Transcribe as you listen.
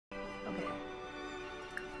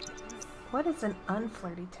What is an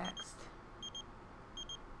unflirty text?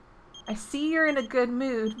 I see you're in a good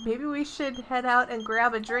mood. Maybe we should head out and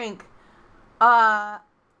grab a drink.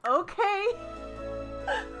 Okay.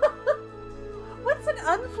 What's an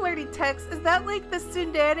unflirty text? Is that like the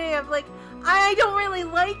tsundere of like, I don't really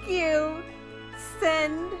like you?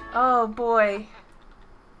 Send. Oh boy.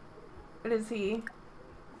 What is he?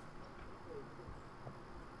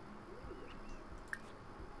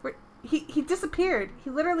 He disappeared. He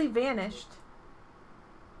literally vanished.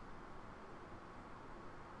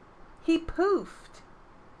 He poofed.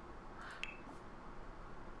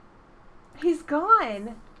 He's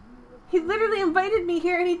gone. He literally invited me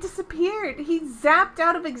here and he disappeared. He zapped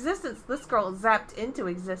out of existence. This girl zapped into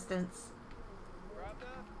existence.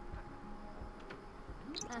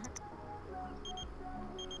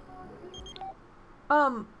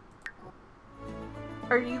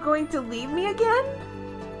 Are you going to leave me again?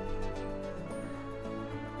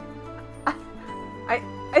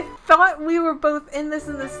 I thought we were both in this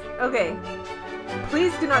okay.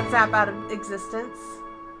 Please do not zap out of existence.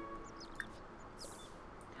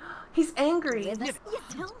 He's angry.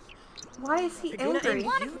 Why is he angry?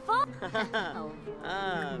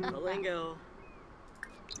 Malingo.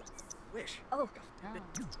 Wish. Oh.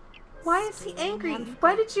 Why is he angry?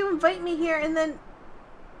 Why did you invite me here and then...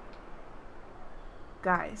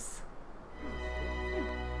 Guys.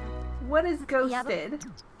 What is ghosted?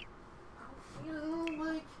 You know,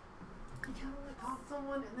 like, you kind of like call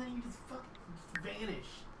someone and then you just fucking vanish.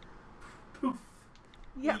 Poof.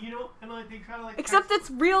 Yeah. You know, and like they try to like. Except it's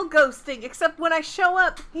real ghosting. Except when I show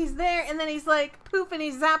up, he's there and then he's like poof and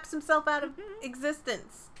he zaps himself out of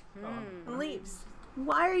existence and leaves.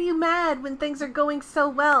 Why are you mad when things are going so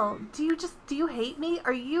well? Do you hate me?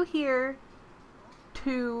 Are you here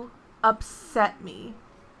to upset me?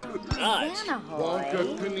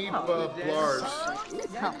 Wonka Kanipa Blars.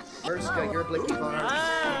 Merska, you're Blicky Blars.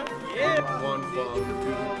 One,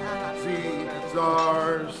 two,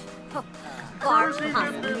 Czars.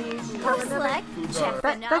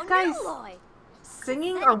 That guy's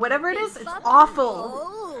singing or whatever it is, it's awful.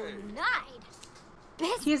 Oh,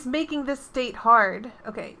 nice. He is making this date hard.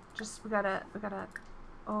 Okay, we gotta,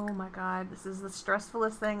 oh my god, this is the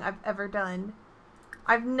stressfulest thing I've ever done.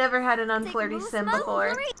 I've never had an unflirty sim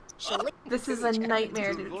before. This is a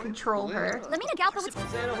nightmare to control her.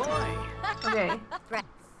 Okay.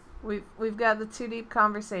 We've got the two deep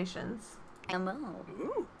conversations.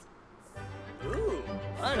 Ooh,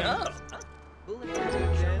 I know.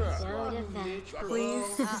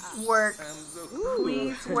 Please work.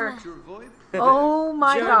 Please work. Oh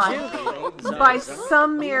my god. By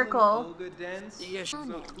some miracle.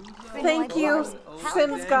 Thank you,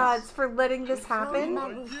 Sims gods, for letting this happen.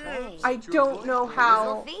 I don't know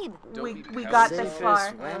how we got this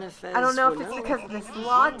far. I don't know if it's because this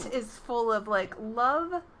lot is full of like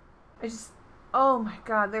love. Oh my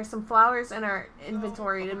god, there's some flowers in our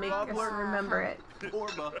inventory to make us remember it.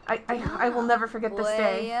 I will never forget this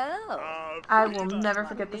day. I will never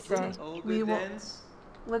forget this day. We will.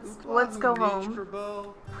 Let's go home.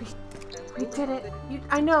 We did it.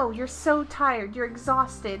 I know you're so tired. You're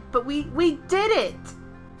exhausted, but we did it.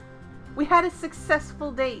 We had a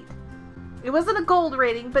successful date. It wasn't a gold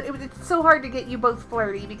rating, but it's so hard to get you both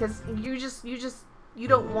flirty because you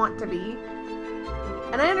don't want to be.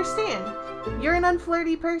 And I understand. You're an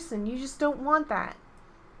unflirty person. You just don't want that.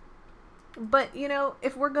 But, you know,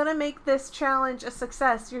 if we're gonna make this challenge a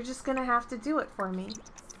success, you're just gonna have to do it for me.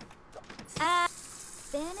 I'm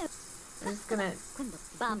just gonna...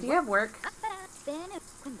 Do you have work?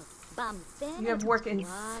 You have work in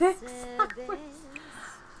 6 hours?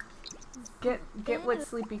 Get what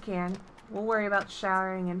sleep you can. We'll worry about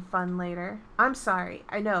showering and fun later. I'm sorry.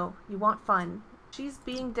 I know. You want fun. She's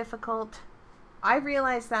being difficult. I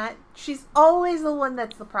realize that. She's always the one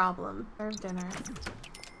that's the problem. Serve dinner.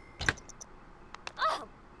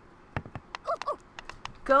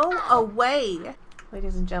 Go away!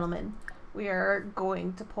 Ladies and gentlemen, we are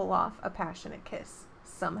going to pull off a passionate kiss.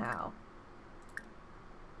 Somehow.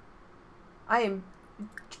 I've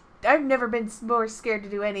never been more scared to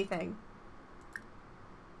do anything.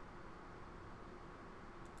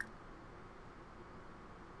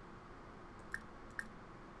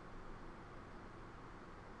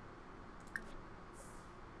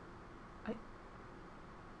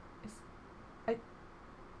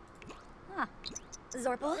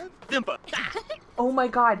 Zorpal? Thimpa. Oh my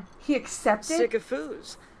god, he accepted?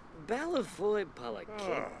 Sycophus. Balavoy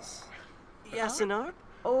Palakis. Yasinarp?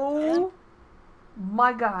 Oh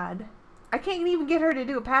my god. I can't even get her to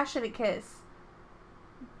do a passionate kiss.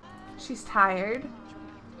 She's tired.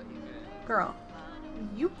 Girl,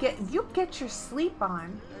 You get your sleep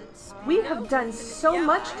on. We have done so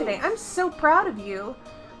much today. I'm so proud of you.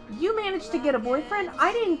 You managed to get a boyfriend?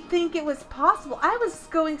 I didn't think it was possible. I was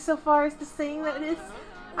going so far as to saying that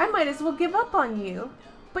I might as well give up on you.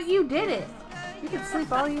 But you did it. You can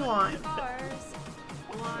sleep all you want.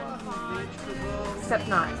 Except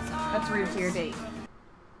not. That's rude to your date.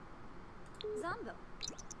 Zombo.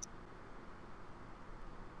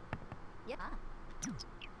 Yeah.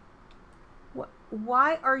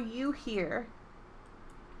 Why are you here?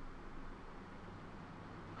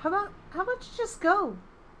 How about you just go?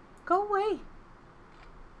 Go away.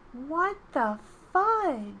 What the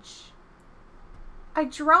fudge? I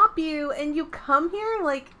drop you and you come here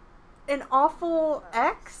like an awful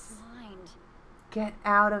ex? Blind. Get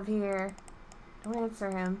out of here. Don't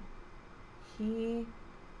answer him. He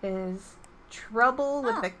is trouble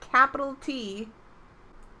with a capital T.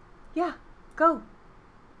 Yeah, go.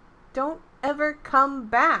 Don't ever come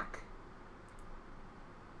back.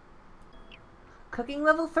 Cooking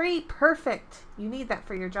level 3, perfect. You need that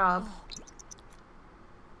for your job.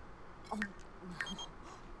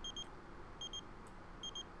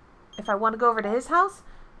 If I want to go over to his house,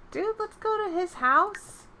 dude, let's go to his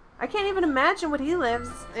house. I can't even imagine what he lives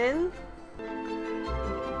in.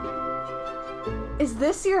 Is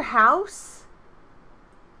this your house?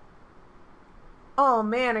 Oh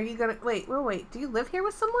man, are you gonna wait, do you live here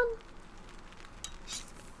with someone?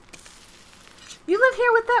 You live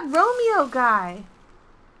here with that Romeo guy.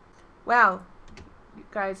 Wow. You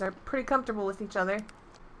guys are pretty comfortable with each other.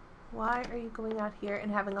 Why are you going out here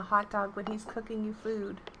and having a hot dog when he's cooking you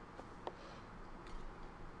food?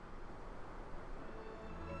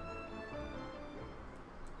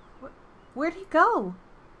 Where'd he go?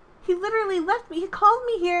 He literally left me. He called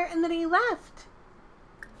me here and then he left.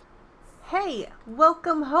 Hey,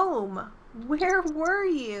 welcome home. Where were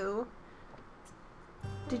you?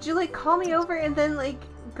 Did you like call me over and then like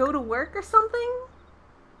go to work or something?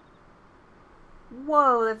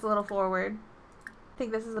 Whoa, that's a little forward.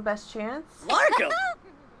 Think this is the best chance? Marco!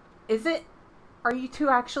 Is it? Are you two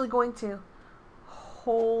actually going to?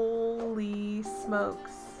 Holy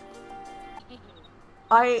smokes.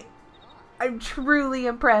 I'm truly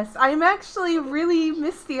impressed. I'm actually really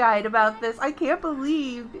misty-eyed about this. I can't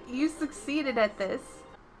believe you succeeded at this.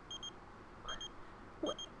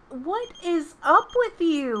 What is up with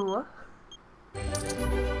you?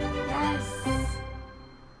 Yes.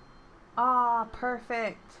 Ah,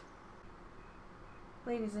 perfect.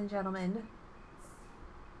 Ladies and gentlemen,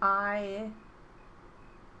 I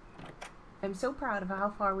am so proud of how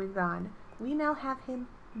far we've gone. We now have him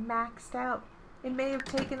maxed out. It may have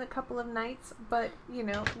taken a couple of nights, but, you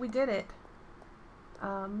know, we did it.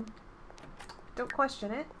 Don't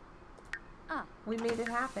question it. We made it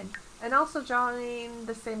happen. And also joined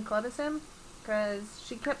the same club as him, because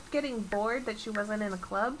she kept getting bored that she wasn't in a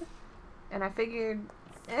club. And I figured,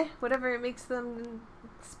 whatever it makes them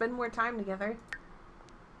spend more time together.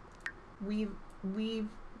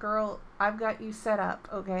 Girl, I've got you set up,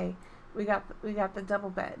 okay? We got the double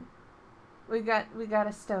bed. We got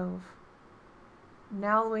a stove.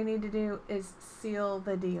 Now all we need to do is seal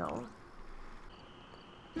the deal.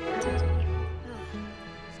 Woodruff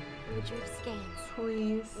Skeins.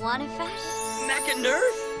 Please. Want a fashion? Mac and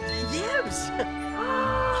Nerf? Yibs!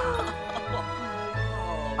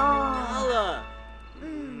 Nala!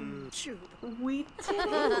 We did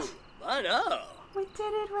it! I know! We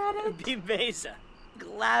did it, Reddit! Bibesa!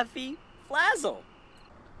 Glaffy! Flazzle!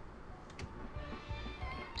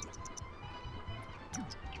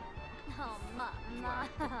 Oh,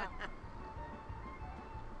 Mama.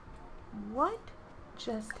 What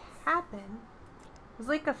just happened? It was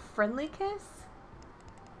like a friendly kiss?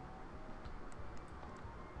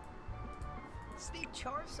 Steve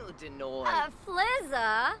Charso Denoy!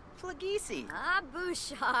 Flizza. Flagisi!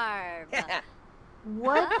 Bouchard.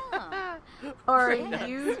 What are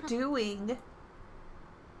you doing?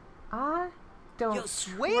 I don't Yo,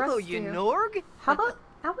 Suevo, trust you you. Norg! How about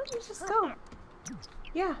you just go?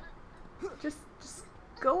 Yeah. Just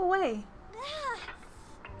go away.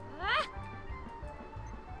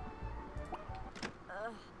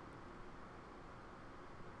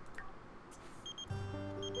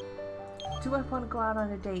 Do I want to go out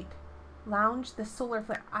on a date? Lounge? The solar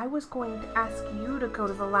flare. I was going to ask you to go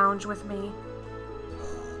to the lounge with me.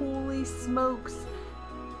 Holy smokes.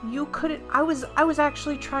 You couldn't. I was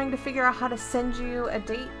actually trying to figure out how to send you a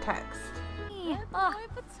date text.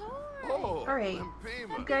 Alright.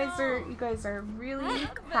 You guys are really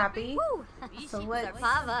happy. So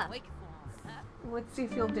let's see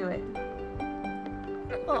if you'll do it.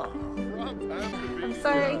 I'm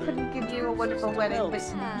sorry I couldn't give you a wonderful wedding, but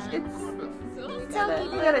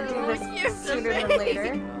We gotta do this sooner than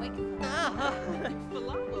later.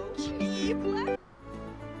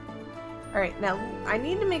 Alright, now I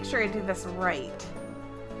need to make sure I do this right.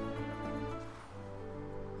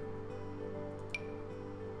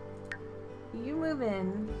 You move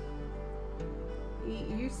in.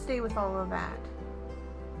 You stay with all of that.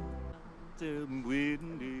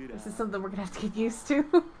 This is something we're gonna have to get used to.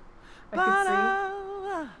 I can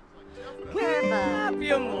see.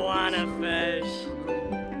 You wanna fish?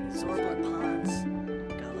 Zorba Ponds.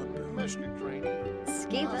 Galaboo.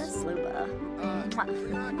 Skiba Sluba.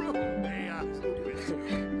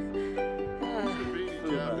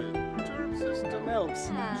 Melps.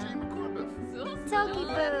 Toki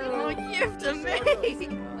Boo. Gift to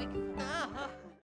me.